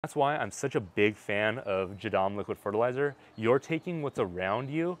That's why I'm such a big fan of Jadam Liquid Fertilizer. You're taking what's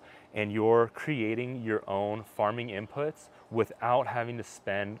around you and you're creating your own farming inputs without having to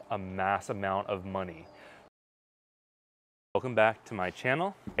spend a mass amount of money. Welcome back to my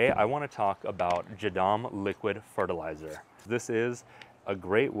channel. Today I want to talk about Jadam Liquid Fertilizer. This is a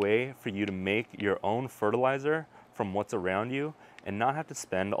great way for you to make your own fertilizer from what's around you and not have to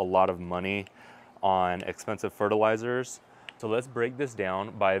spend a lot of money on expensive fertilizers. So let's break this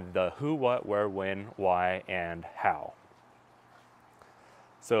down by the who, what, where, when, why, and how.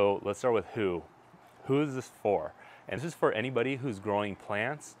 So let's start with who. Who is this for? And this is for anybody who's growing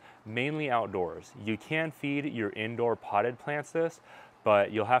plants, mainly outdoors. You can feed your indoor potted plants this,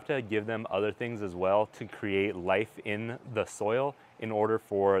 but you'll have to give them other things as well to create life in the soil in order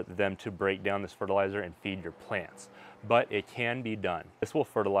for them to break down this fertilizer and feed your plants. But it can be done. This will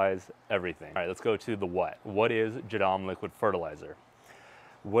fertilize everything. All right, let's go to the what. What is Jadam Liquid Fertilizer?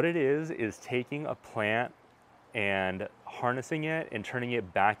 What it is taking a plant and harnessing it and turning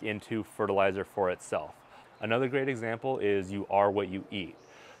it back into fertilizer for itself. Another great example is you are what you eat.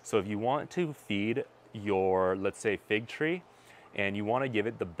 So if you want to feed your, let's say, fig tree, and you want to give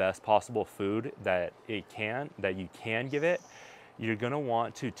it the best possible food that you can give it, you're going to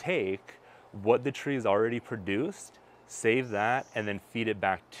want to take what the tree has already produced, save that, and then feed it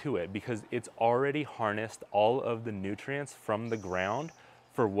back to it because it's already harnessed all of the nutrients from the ground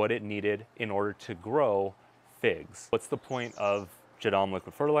for what it needed in order to grow figs. What's the point of Jadam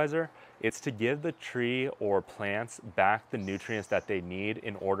Liquid Fertilizer? It's to give the tree or plants back the nutrients that they need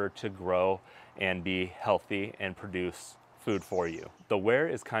in order to grow and be healthy and produce food for you. The where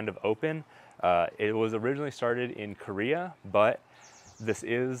is kind of open. It was originally started in Korea, but this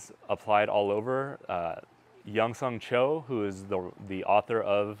is applied all over. Master Cho, who is the author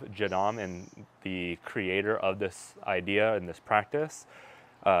of Jadam and the creator of this idea and this practice,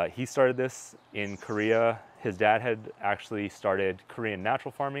 he started this in Korea. His dad had actually started Korean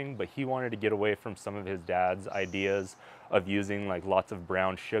natural farming, but he wanted to get away from some of his dad's ideas of using like lots of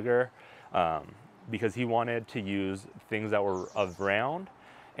brown sugar because he wanted to use things that were around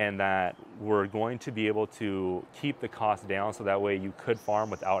and that were going to be able to keep the cost down so that way you could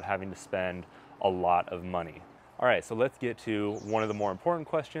farm without having to spend a lot of money. All right, so let's get to one of the more important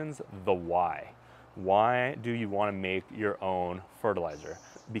questions, the why. Why do you want to make your own fertilizer?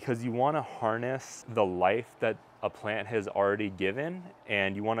 Because you want to harness the life that a plant has already given,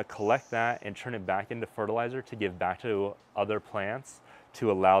 and you want to collect that and turn it back into fertilizer to give back to other plants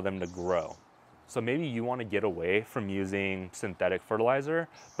to allow them to grow. So maybe you want to get away from using synthetic fertilizer,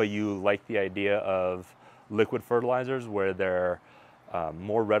 but you like the idea of liquid fertilizers where they're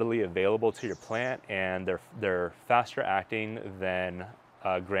more readily available to your plant and they're faster acting than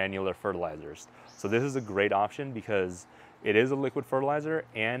granular fertilizers. So this is a great option because it is a liquid fertilizer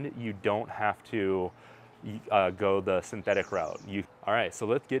and you don't have to go the synthetic route. All right, so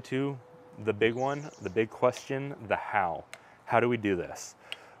let's get to the big one, the big question, the how. How do we do this?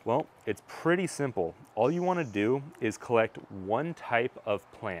 Well, it's pretty simple. All you want to do is collect one type of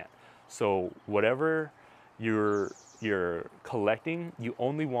plant. So whatever you're collecting, you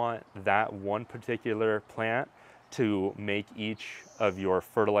only want that one particular plant to make each of your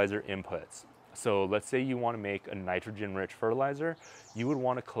fertilizer inputs. So let's say you want to make a nitrogen-rich fertilizer, you would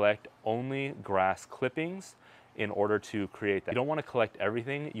want to collect only grass clippings in order to create that. You don't want to collect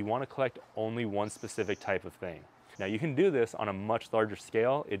everything, you want to collect only one specific type of thing. Now you can do this on a much larger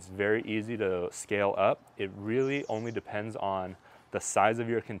scale. It's very easy to scale up. It really only depends on the size of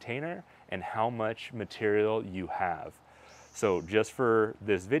your container and how much material you have. So just for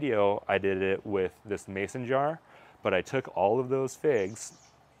this video, I did it with this mason jar, but I took all of those figs,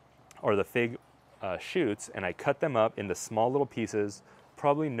 or the fig shoots, and I cut them up into small little pieces,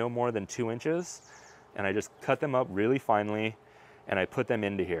 probably no more than 2 inches, and I just cut them up really finely, and I put them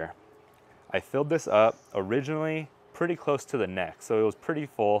into here. I filled this up originally pretty close to the neck, so it was pretty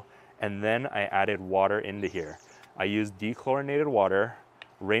full, and then I added water into here. I used dechlorinated water.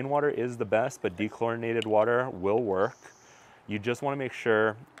 Rainwater is the best, but dechlorinated water will work. You just want to make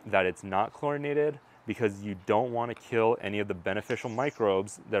sure that it's not chlorinated because you don't want to kill any of the beneficial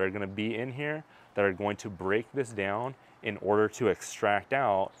microbes that are going to be in here that are going to break this down in order to extract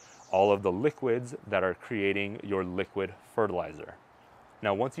out all of the liquids that are creating your liquid fertilizer.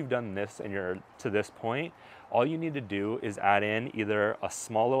 Now, once you've done this and you're to this point, all you need to do is add in either a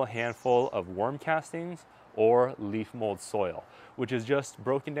small little handful of worm castings or leaf mold soil, which is just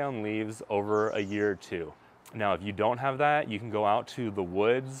broken down leaves over a year or two. Now, if you don't have that, you can go out to the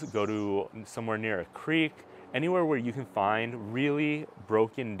woods, go to somewhere near a creek, anywhere where you can find really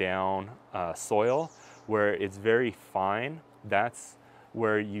broken down soil where it's very fine. That's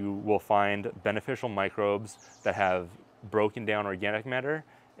where you will find beneficial microbes that have broken down organic matter,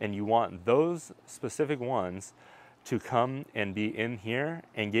 and you want those specific ones to come and be in here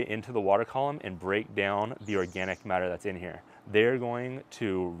and get into the water column and break down the organic matter that's in here. They're going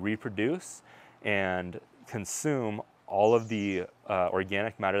to reproduce and consume all of the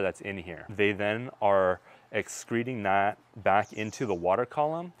organic matter that's in here. They then are excreting that back into the water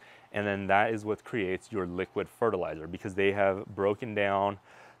column, and then that is what creates your liquid fertilizer, because they have broken down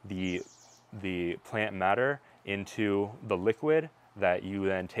the plant matter into the liquid that you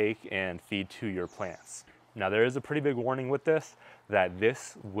then take and feed to your plants. Now, there is a pretty big warning with this, that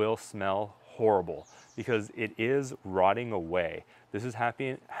this will smell horrible because it is rotting away. This is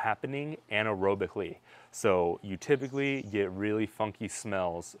happening anaerobically. So you typically get really funky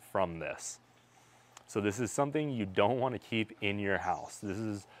smells from this. So this is something you don't want to keep in your house. This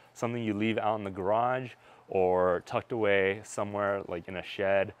is something you leave out in the garage or tucked away somewhere like in a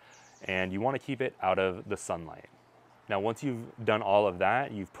shed, and you want to keep it out of the sunlight. Now, once you've done all of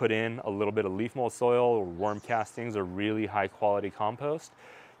that, you've put in a little bit of leaf mold soil or worm castings or really high quality compost,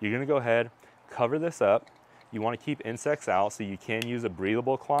 you're gonna go ahead, cover this up. You wanna keep insects out, so you can use a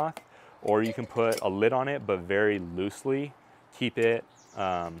breathable cloth, or you can put a lid on it, but very loosely keep it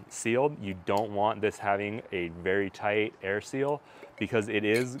sealed. You don't want this having a very tight air seal because it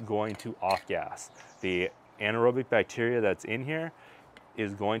is going to off gas. The anaerobic bacteria that's in here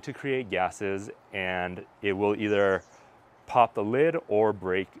is going to create gases, and it will either pop the lid or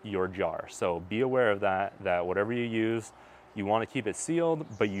break your jar. So be aware of that whatever you use, you want to keep it sealed,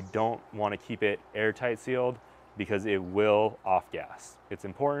 but you don't want to keep it airtight sealed because it will off gas. It's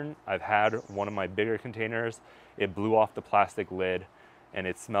important. I've had one of my bigger containers, it blew off the plastic lid and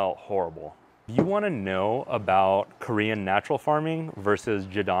it smelled horrible. If you want to know about Korean natural farming versus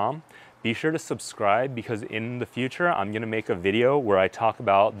Jadam, be sure to subscribe, because in the future I'm going to make a video where I talk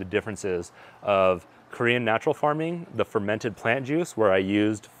about the differences of Korean natural farming, the fermented plant juice where I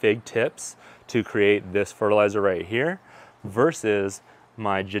used fig tips to create this fertilizer right here, versus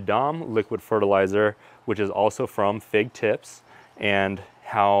my Jadam liquid fertilizer, which is also from fig tips, and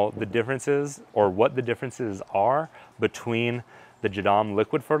how the differences, or what the differences are between the Jadam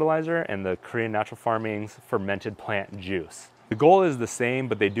liquid fertilizer and the Korean natural farming's fermented plant juice. The goal is the same,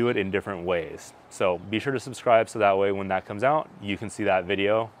 but they do it in different ways. So be sure to subscribe so that way when that comes out, you can see that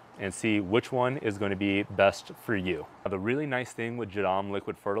video and see which one is going to be best for you. Now, the really nice thing with Jadam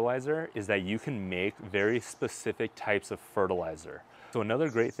liquid fertilizer is that you can make very specific types of fertilizer. So another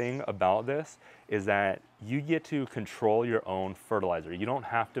great thing about this is that you get to control your own fertilizer. You don't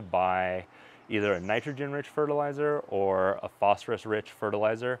have to buy either a nitrogen-rich fertilizer or a phosphorus-rich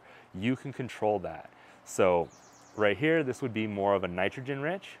fertilizer. You can control that. So right here, this would be more of a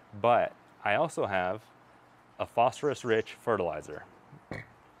nitrogen-rich, but I also have a phosphorus-rich fertilizer.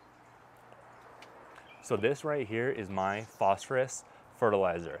 So this right here is my phosphorus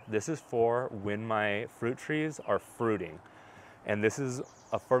fertilizer. This is for when my fruit trees are fruiting. And this is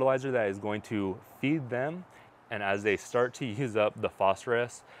a fertilizer that is going to feed them, and as they start to use up the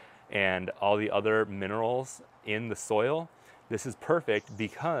phosphorus and all the other minerals in the soil, this is perfect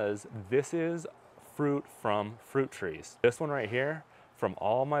because this is fruit from fruit trees. This one right here, from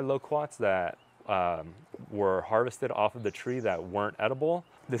all my loquats that were harvested off of the tree that weren't edible,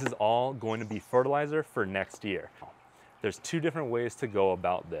 this is all going to be fertilizer for next year. There's two different ways to go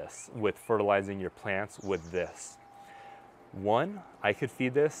about this with fertilizing your plants with this. One, I could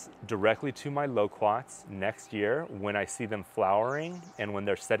feed this directly to my loquats next year when I see them flowering and when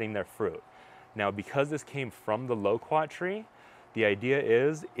they're setting their fruit. Now, because this came from the loquat tree, the idea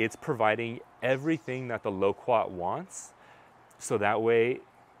is it's providing everything that the loquat wants, so that way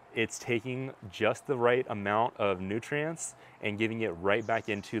it's taking just the right amount of nutrients and giving it right back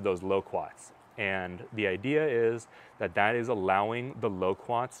into those loquats. And the idea is that that is allowing the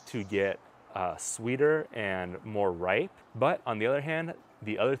loquats to get sweeter and more ripe. But on the other hand,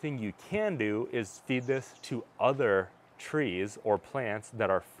 the other thing you can do is feed this to other trees or plants that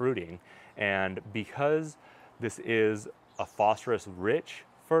are fruiting. And because this is a phosphorus-rich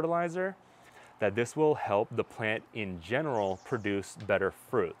fertilizer, that this will help the plant in general produce better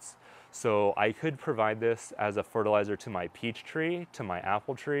fruits. So I could provide this as a fertilizer to my peach tree, to my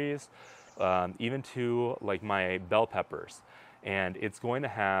apple trees, even to like my bell peppers. And it's going to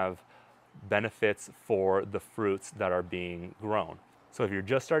have benefits for the fruits that are being grown. So if you're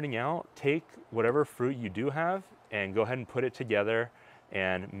just starting out, take whatever fruit you do have and go ahead and put it together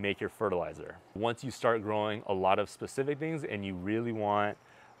and make your fertilizer. Once you start growing a lot of specific things and you really want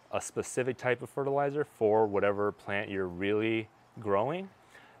a specific type of fertilizer for whatever plant you're really growing,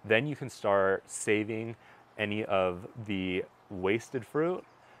 then you can start saving any of the wasted fruit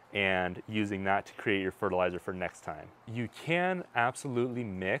and using that to create your fertilizer for next time. You can absolutely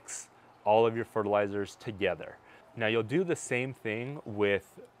mix all of your fertilizers together. Now you'll do the same thing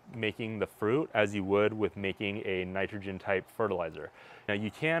with making the fruit as you would with making a nitrogen type fertilizer. Now you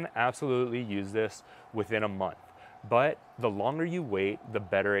can absolutely use this within a month, but the longer you wait, the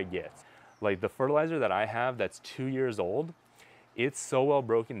better it gets. Like the fertilizer that I have that's 2 years old, it's so well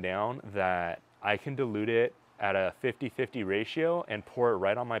broken down that I can dilute it at a 50-50 ratio and pour it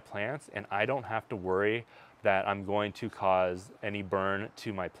right on my plants, and I don't have to worry that I'm going to cause any burn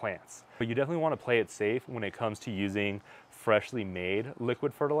to my plants. But you definitely want to play it safe when it comes to using freshly made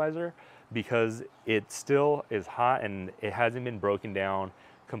liquid fertilizer, because it still is hot and it hasn't been broken down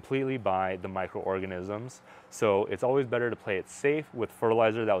completely by the microorganisms. So it's always better to play it safe with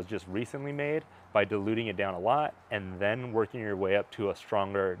fertilizer that was just recently made by diluting it down a lot and then working your way up to a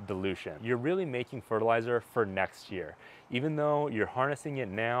stronger dilution. You're really making fertilizer for next year. Even though you're harnessing it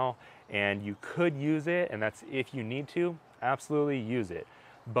now and you could use it, and that's if you need to, absolutely use it.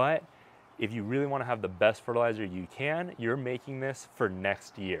 But if you really want to have the best fertilizer you can, you're making this for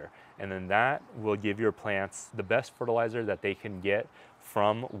next year. And then that will give your plants the best fertilizer that they can get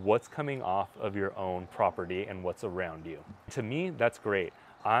from what's coming off of your own property and what's around you. To me, that's great.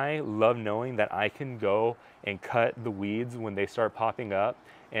 I love knowing that I can go and cut the weeds when they start popping up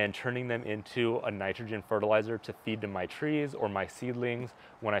and turning them into a nitrogen fertilizer to feed to my trees or my seedlings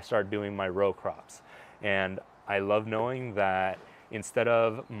when I start doing my row crops. And I love knowing that instead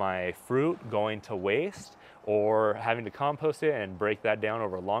of my fruit going to waste or having to compost it and break that down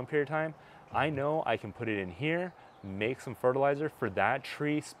over a long period of time, I know I can put it in here, make some fertilizer for that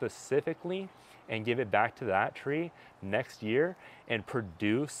tree specifically, and give it back to that tree next year and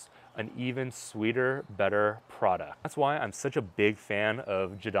produce an even sweeter, better product. That's why I'm such a big fan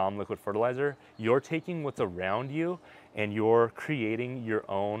of Jadam Liquid Fertilizer. You're taking what's around you and you're creating your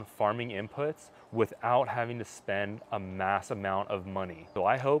own farming inputs without having to spend a mass amount of money. So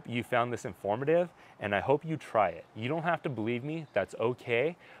I hope you found this informative and I hope you try it. You don't have to believe me, that's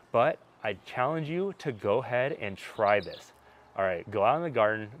okay, but I challenge you to go ahead and try this. All right, go out in the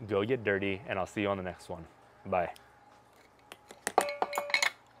garden, go get dirty, and I'll see you on the next one. Bye.